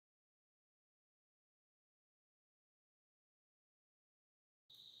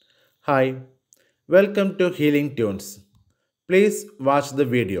Hi, welcome to Healing Tunes. Please watch the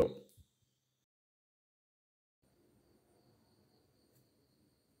video.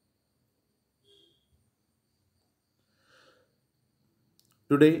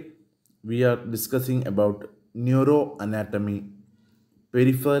 Today we are discussing about neuroanatomy,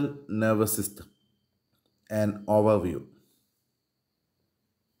 peripheral nervous system, and overview.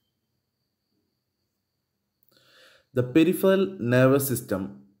 The peripheral nervous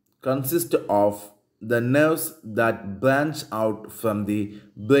system consists of the nerves that branch out from the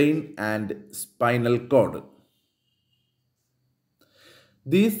brain and spinal cord.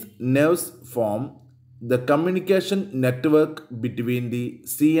 These nerves form the communication network between the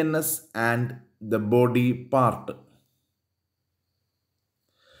CNS and the body part.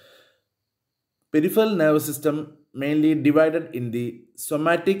 Peripheral nervous system mainly divided in the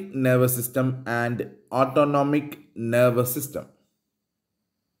somatic nervous system and autonomic nervous system.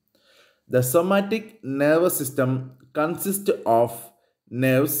 The somatic nervous system consists of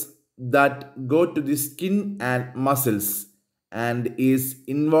nerves that go to the skin and muscles and is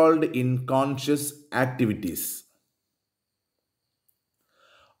involved in conscious activities.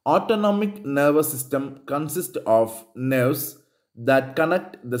 Autonomic nervous system consists of nerves that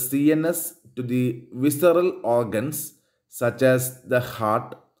connect the CNS to the visceral organs such as the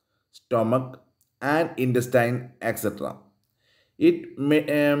heart, stomach, and intestine, etc. It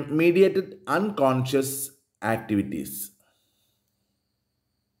mediated unconscious activities.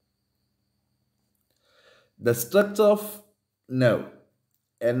 The structure of nerve.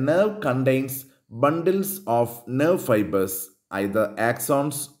 A nerve contains bundles of nerve fibers, either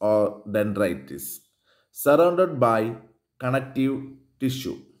axons or dendrites, surrounded by connective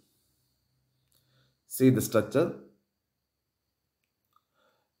tissue. See the structure.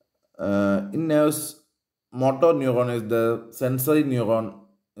 In nerves, motor neuron is the sensory neuron,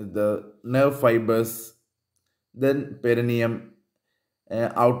 is the nerve fibers, then perineum,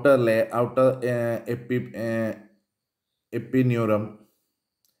 outer layer, outer epineurum,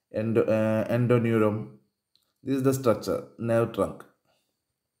 endoneuron. This is the structure, nerve trunk.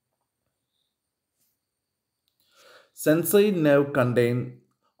 Sensory nerve contain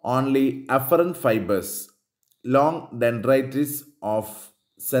only afferent fibers, long dendrites of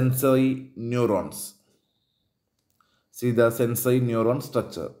sensory neurons. See the sensory neuron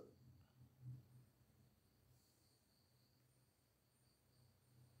structure.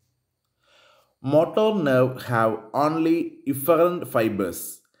 Motor nerve have only efferent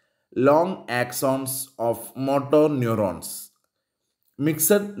fibers, long axons of motor neurons.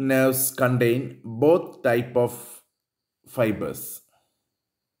 Mixed nerves contain both type of fibers.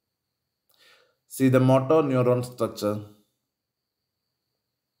 See the motor neuron structure.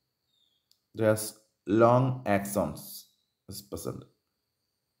 There's long axons is present.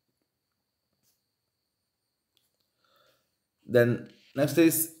 Then next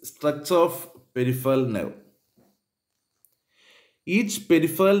is structure of peripheral nerve. Each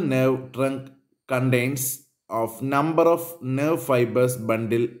peripheral nerve trunk contains of number of nerve fibers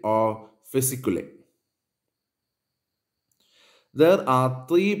bundle or fasciculae. There are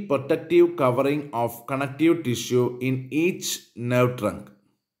three protective covering of connective tissue in each nerve trunk.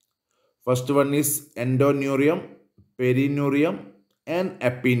 First one is endoneurium, perineurium, and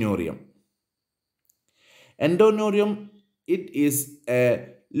epineurium. Endoneurium, it is a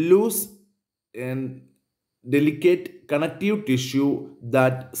loose and delicate connective tissue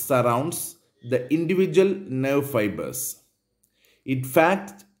that surrounds the individual nerve fibers. In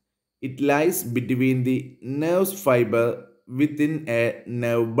fact, it lies between the nerve fiber within a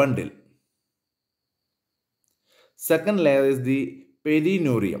nerve bundle. Second layer is the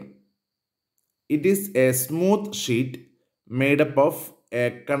perineurium. It is a smooth sheet made up of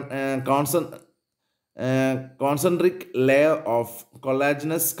a concentric layer of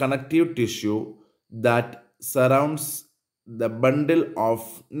collagenous connective tissue that surrounds the bundle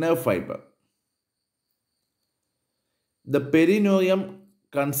of nerve fiber. The perineurium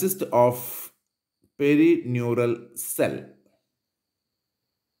consists of perineural cell.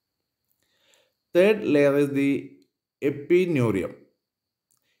 Third layer is the epineurium.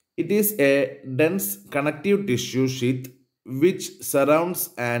 It is a dense connective tissue sheath which surrounds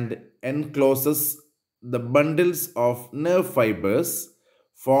and encloses the bundles of nerve fibers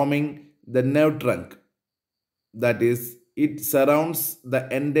forming the nerve trunk. That is, it surrounds the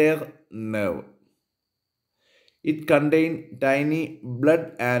entire nerve. It contains tiny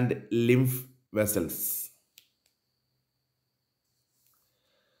blood and lymph vessels.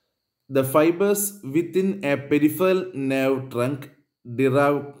 The fibers within a peripheral nerve trunk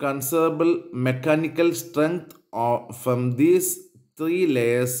derive considerable mechanical strength from these three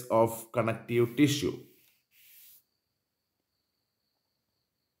layers of connective tissue.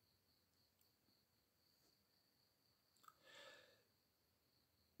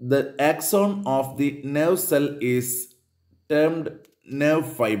 The axon of the nerve cell is termed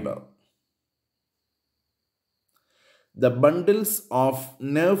nerve fiber. The bundles of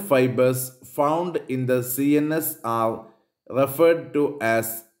nerve fibers found in the CNS are referred to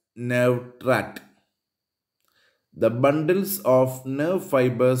as nerve tract. The bundles of nerve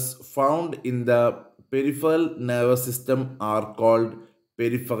fibers found in the peripheral nervous system are called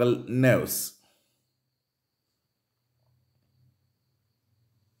peripheral nerves.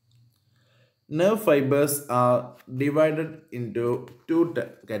 Nerve fibers are divided into two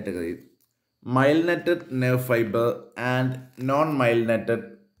categories: myelinated nerve fiber and non-myelinated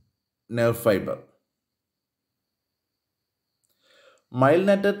nerve fiber.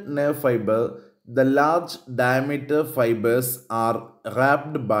 Myelinated nerve fiber, the large diameter fibers are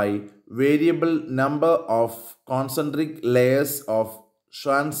wrapped by variable number of concentric layers of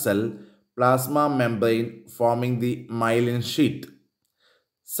Schwann cell plasma membrane forming the myelin sheath.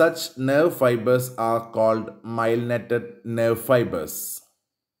 Such nerve fibers are called myelinated nerve fibers.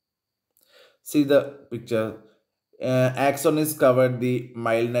 See the picture. Axon is covered the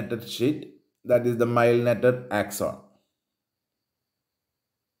myelinated sheet, that is the myelinated axon.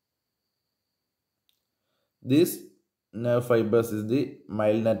 These nerve fibers is the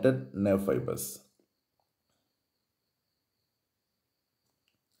myelinated nerve fibers.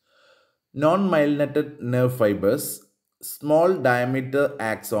 Non-myelinated nerve fibers, small diameter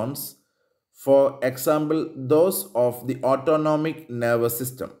axons, for example those of the autonomic nervous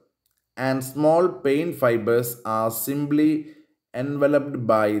system, and small pain fibers are simply enveloped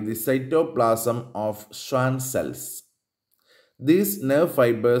by the cytoplasm of Schwann cells. These nerve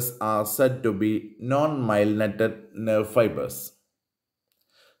fibers are said to be non-myelinated nerve fibers.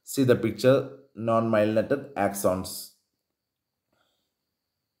 See the picture, non-myelinated axons.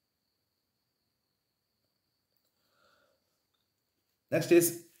 Next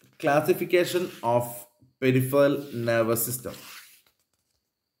is classification of peripheral nervous system.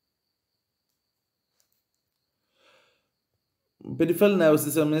 Peripheral nervous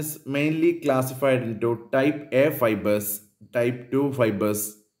system is mainly classified into type A fibers, type 2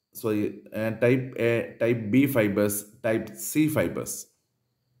 fibers, type A, type B fibers, type C fibers.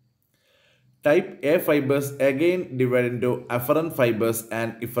 Type A fibers again divided into afferent fibers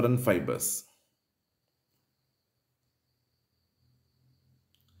and efferent fibers.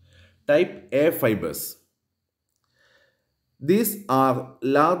 Type A fibers. These are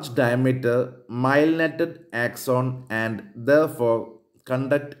large diameter myelinated axon and therefore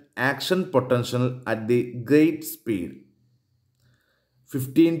conduct action potential at the great speed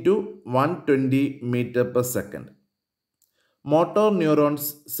 15 to 120 meter per second. Motor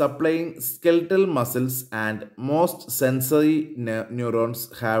neurons supplying skeletal muscles and most sensory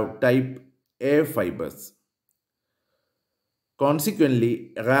neurons have type A fibers.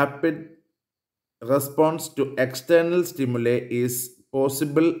 Consequently, rapid response to external stimuli is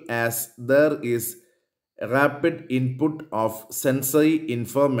possible as there is rapid input of sensory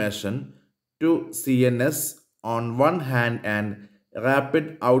information to CNS on one hand and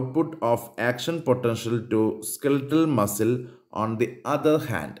rapid output of action potential to skeletal muscle on the other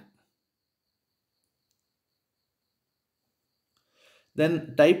hand.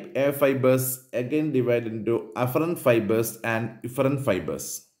 Then type A fibers again divide into afferent fibers and efferent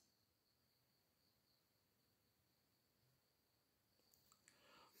fibers.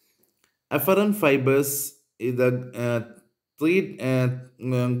 Afferent fibers is the three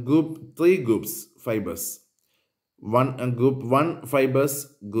groups fibers. Group 1 fibers,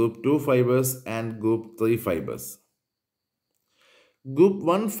 group 2 fibers and group 3 fibers. Group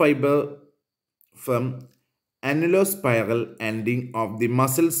 1 fiber from annulospiral ending of the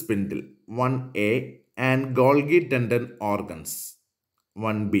muscle spindle 1A and Golgi tendon organs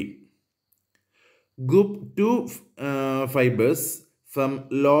 1B. Group 2 fibers from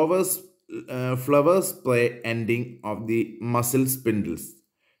flower spray ending of the muscle spindles,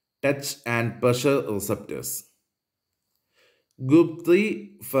 touch and pressure receptors. Group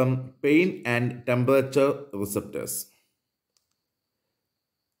 3 from pain and temperature receptors.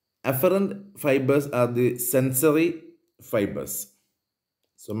 Afferent fibers are the sensory fibers,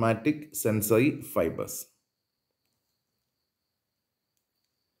 somatic sensory fibers.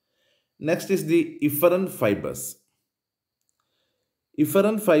 Next is the efferent fibers.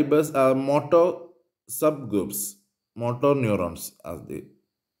 Efferent fibers are motor subgroups, motor neurons are the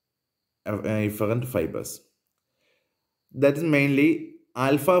efferent fibers. That is mainly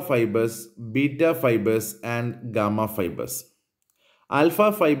alpha fibers, beta fibers and gamma fibers.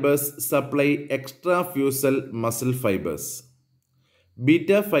 Alpha fibers supply extrafusal muscle fibers.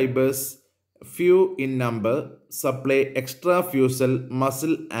 Beta fibers, few in number, supply extrafusal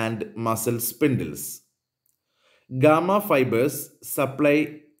muscle and muscle spindles. Gamma fibers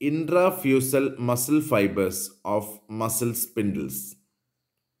supply intrafusal muscle fibers of muscle spindles.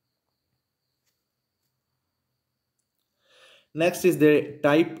 Next is the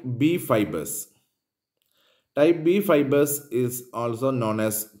type B fibers. Type B fibers is also known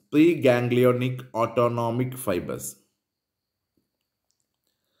as preganglionic autonomic fibers.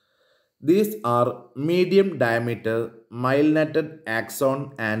 These are medium diameter myelinated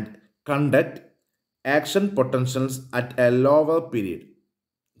axon and conduct action potentials at a lower period,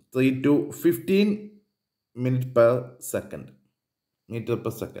 3 to 15 minutes per second, meter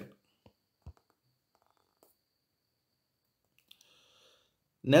per second.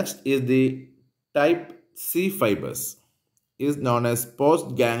 Next is the type C fibers, is known as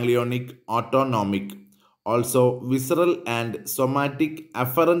postganglionic autonomic, also visceral and somatic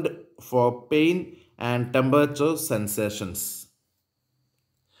afferent for pain and temperature sensations.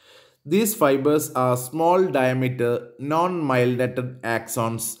 These fibers are small diameter non-myelinated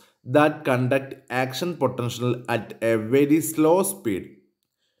axons that conduct action potential at a very slow speed,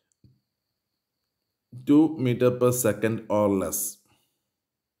 2 meter per second or less.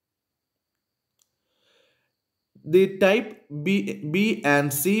 The type B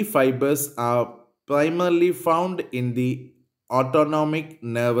and C fibers are primarily found in the autonomic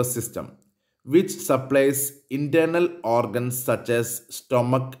nervous system, which supplies internal organs such as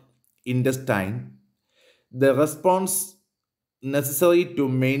stomach, intestine. The response necessary to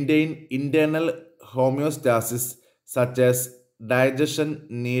maintain internal homeostasis, such as digestion,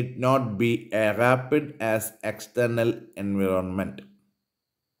 need not be as rapid as external environment.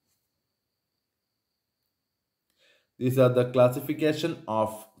 These are the classification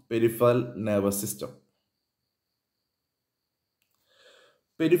of peripheral nervous system.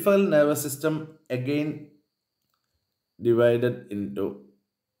 Peripheral nervous system again divided into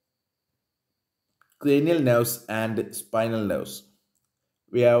cranial nerves and spinal nerves.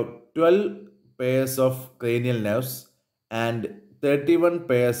 We have 12 pairs of cranial nerves and 31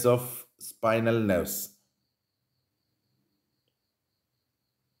 pairs of spinal nerves.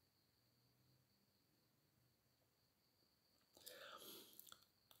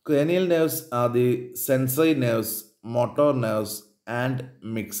 Cranial nerves are the sensory nerves, motor nerves, and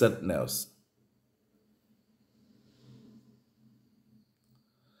mixed nerves.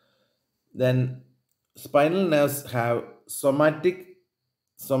 Then spinal nerves have somatic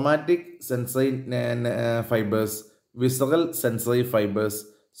sensory fibers, visceral sensory fibers,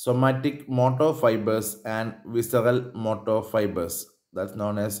 somatic motor fibers, and visceral motor fibers. That's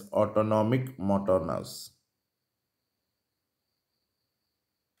known as autonomic motor nerves.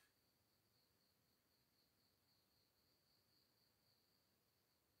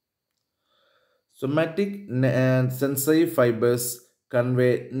 Somatic sensory fibers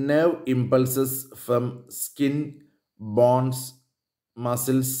convey nerve impulses from skin, bones,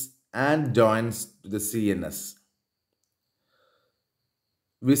 muscles, and joints to the CNS.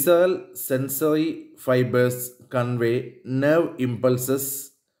 Visceral sensory fibers convey nerve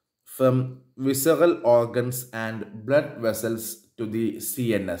impulses from visceral organs and blood vessels to the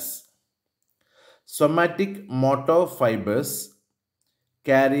CNS. Somatic motor fibers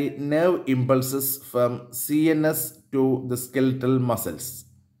carry nerve impulses from CNS to the skeletal muscles.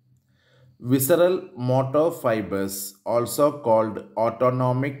 Visceral motor fibers, also called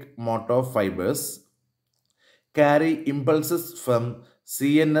autonomic motor fibers, carry impulses from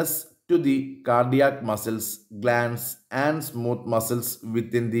CNS to the cardiac muscles, glands, and smooth muscles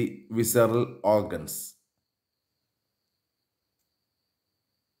within the visceral organs.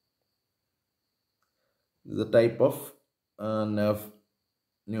 The type of nerve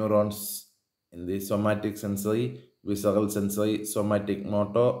neurons in the somatic sensory, visceral sensory, somatic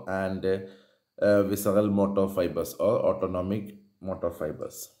motor, and visceral motor fibers or autonomic motor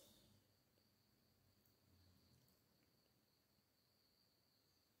fibers.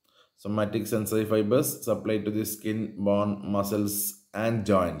 Somatic sensory fibers supply to the skin, bone, muscles, and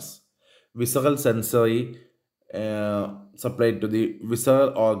joints. Visceral sensory supply to the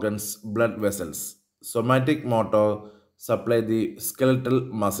visceral organs, blood vessels. Somatic motor supply the skeletal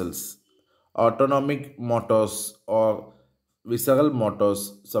muscles. Autonomic motors or visceral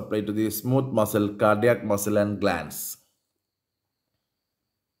motors supply to the smooth muscle, cardiac muscle, and glands.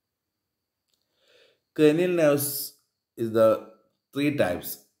 Cranial nerves is the three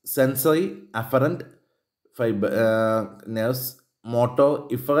types: sensory afferent fiber nerves, motor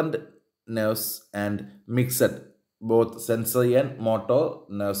efferent nerves, and mixed. both sensory and motor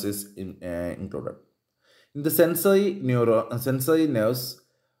nerves is included. In the sensory nerves,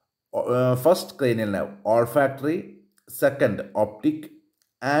 first cranial nerve, olfactory, second optic,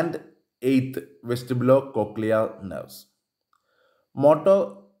 and eighth vestibulocochlear nerves.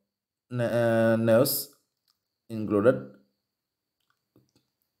 Motor nerves included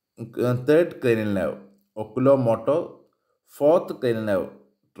third cranial nerve, oculomotor, fourth cranial nerve,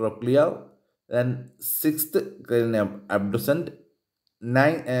 trochlear, then sixth cranial nerve, abducent,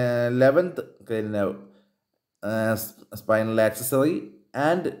 11th cranial nerve, spinal accessory,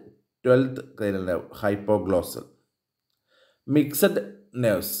 and 12th cranial nerve, hypoglossal. Mixed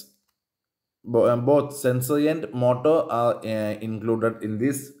nerves, both sensory and motor are included in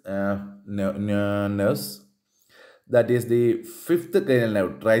these nerves. That is the fifth cranial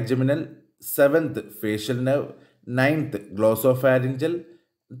nerve, trigeminal, seventh facial nerve, ninth glossopharyngeal,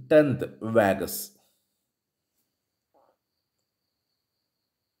 10th vagus.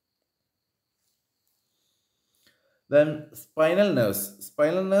 Then spinal nerves.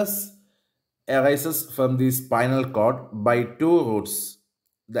 Spinal nerves arises from the spinal cord by two roots,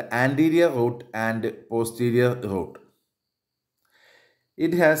 the anterior root and posterior root.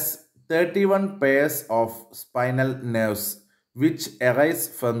 It has 31 pairs of spinal nerves which arise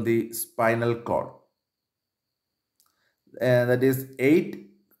from the spinal cord. That is 8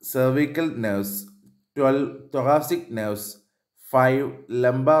 cervical nerves, 12 thoracic nerves, 5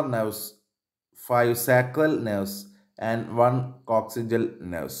 lumbar nerves, 5 sacral nerves, and 1 coccygeal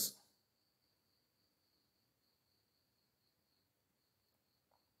nerves.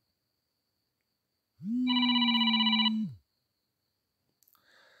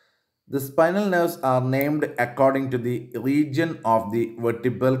 The spinal nerves are named according to the region of the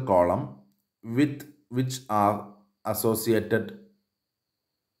vertebral column with which are associated.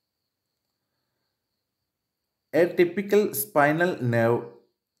 A typical spinal nerve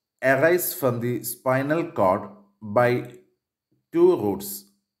arises from the spinal cord by two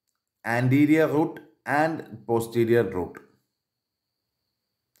roots, anterior root and posterior root.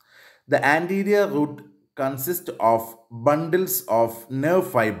 The anterior root consists of bundles of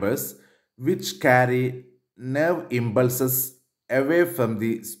nerve fibers which carry nerve impulses away from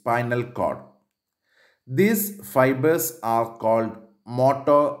the spinal cord. These fibers are called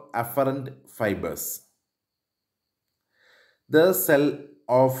motor afferent fibers. The cell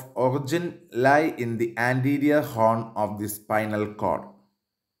of origin lie in the anterior horn of the spinal cord.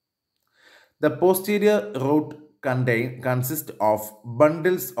 The posterior root consists of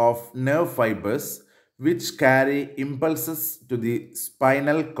bundles of nerve fibers which carry impulses to the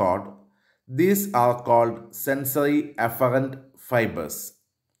spinal cord. These are called sensory afferent fibers.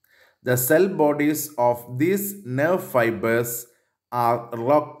 The cell bodies of these nerve fibers are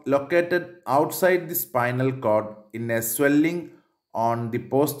located outside the spinal cord in a swelling on the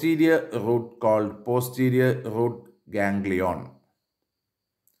posterior root called posterior root ganglion.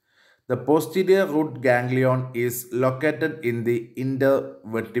 The posterior root ganglion is located in the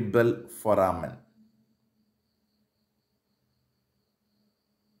intervertebral foramen.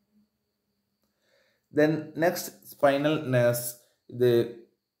 Then next spinal nerves, they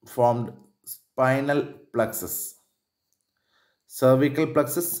formed spinal plexus. Cervical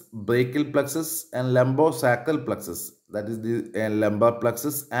plexus, brachial plexus, and lumbosacral plexus. That is the lumbar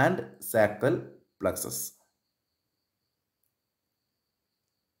plexus and sacral plexus.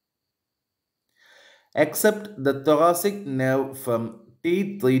 Except the thoracic nerve from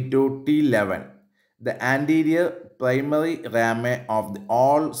T3 to T11, the anterior primary rami of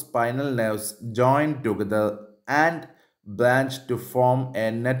all spinal nerves join together and branch to form a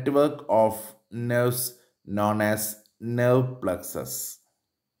network of nerves known as nerve plexus.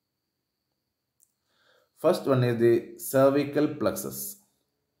 First one is the cervical plexus.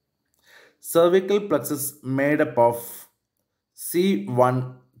 Cervical plexus made up of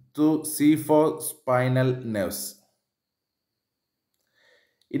C1 to C4 spinal nerves.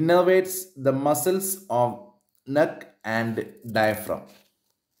 Innervates the muscles of neck and diaphragm.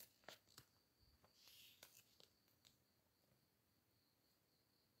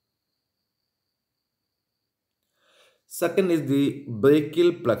 Second is the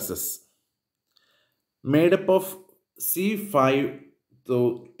brachial plexus, made up of C5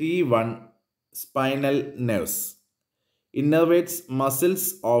 to T1 spinal nerves. Innervates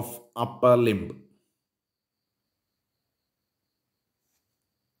muscles of upper limb.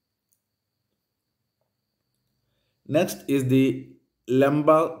 Next is the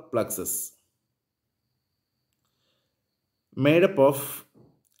lumbar plexus, made up of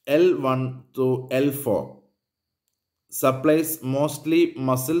L1 to L4. Supplies mostly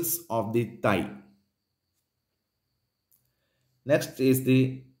muscles of the thigh. Next is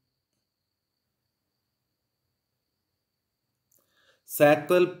the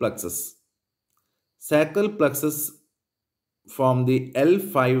sacral plexus. Sacral plexus from the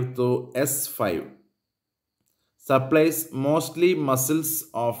L5 to S5 supplies mostly muscles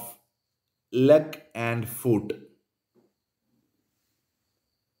of leg and foot.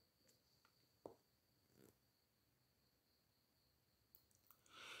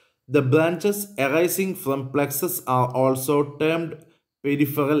 The branches arising from plexus are also termed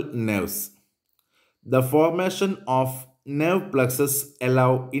peripheral nerves. The formation of nerve plexus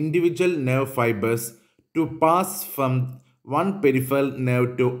allow individual nerve fibers to pass from one peripheral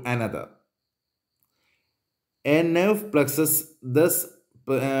nerve to another. A nerve plexus thus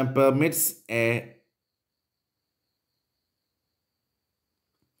permits a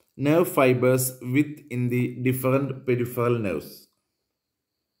nerve fibers within the different peripheral nerves.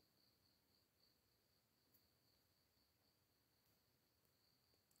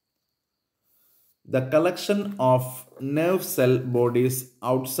 The collection of nerve cell bodies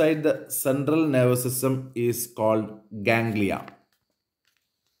outside the central nervous system is called ganglia.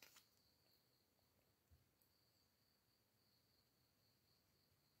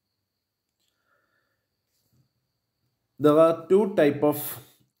 There are two type of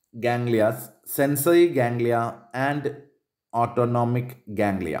ganglia, sensory ganglia and autonomic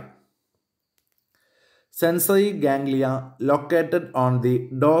ganglia. Sensory ganglia located on the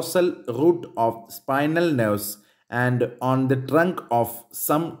dorsal root of spinal nerves and on the trunk of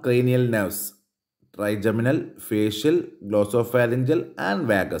some cranial nerves, trigeminal, facial, glossopharyngeal and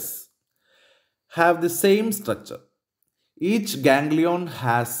vagus, have the same structure. Each ganglion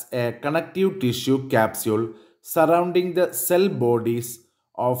has a connective tissue capsule surrounding the cell bodies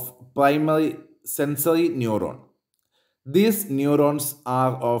of primary sensory neuron. These neurons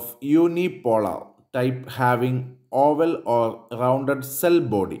are of unipolar type having oval or rounded cell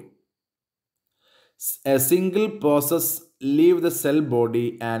body. A single process leave the cell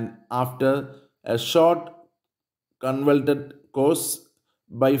body and after a short convoluted course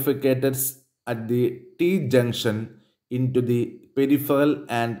bifurcates at the T junction into the peripheral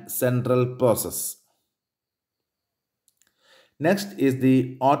and central process. Next is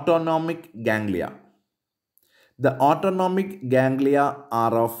the autonomic ganglia. The autonomic ganglia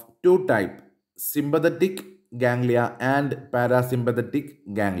are of two types, sympathetic ganglia and parasympathetic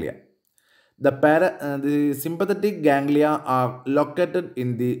ganglia. The sympathetic ganglia are located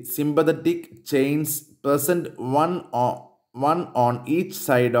in the sympathetic chains present one on each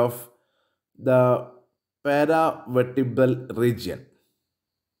side of the paravertebral region.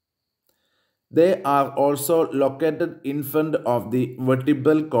 They are also located in front of the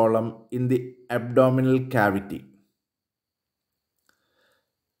vertebral column in the abdominal cavity.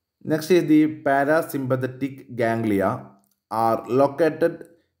 Next is the parasympathetic ganglia are located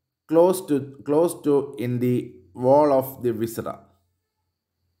close to in the wall of the viscera.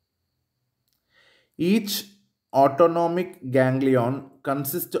 Each autonomic ganglion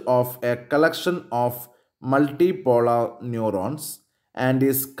consists of a collection of multipolar neurons and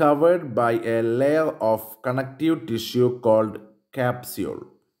is covered by a layer of connective tissue called capsule.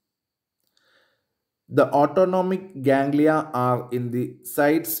 The autonomic ganglia are in the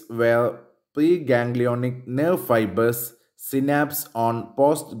sites where preganglionic nerve fibers synapse on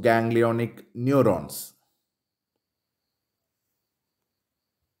postganglionic neurons.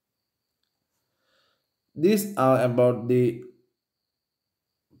 These are about the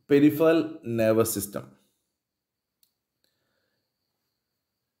peripheral nervous system.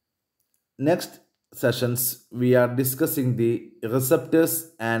 Next sessions we are discussing the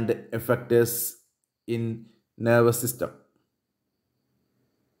receptors and effectors in nervous system.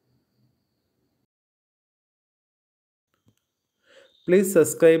 Please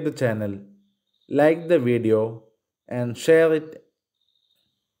subscribe the channel, like the video and share it.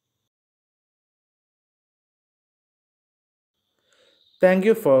 Thank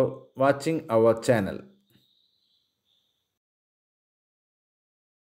you for watching our channel.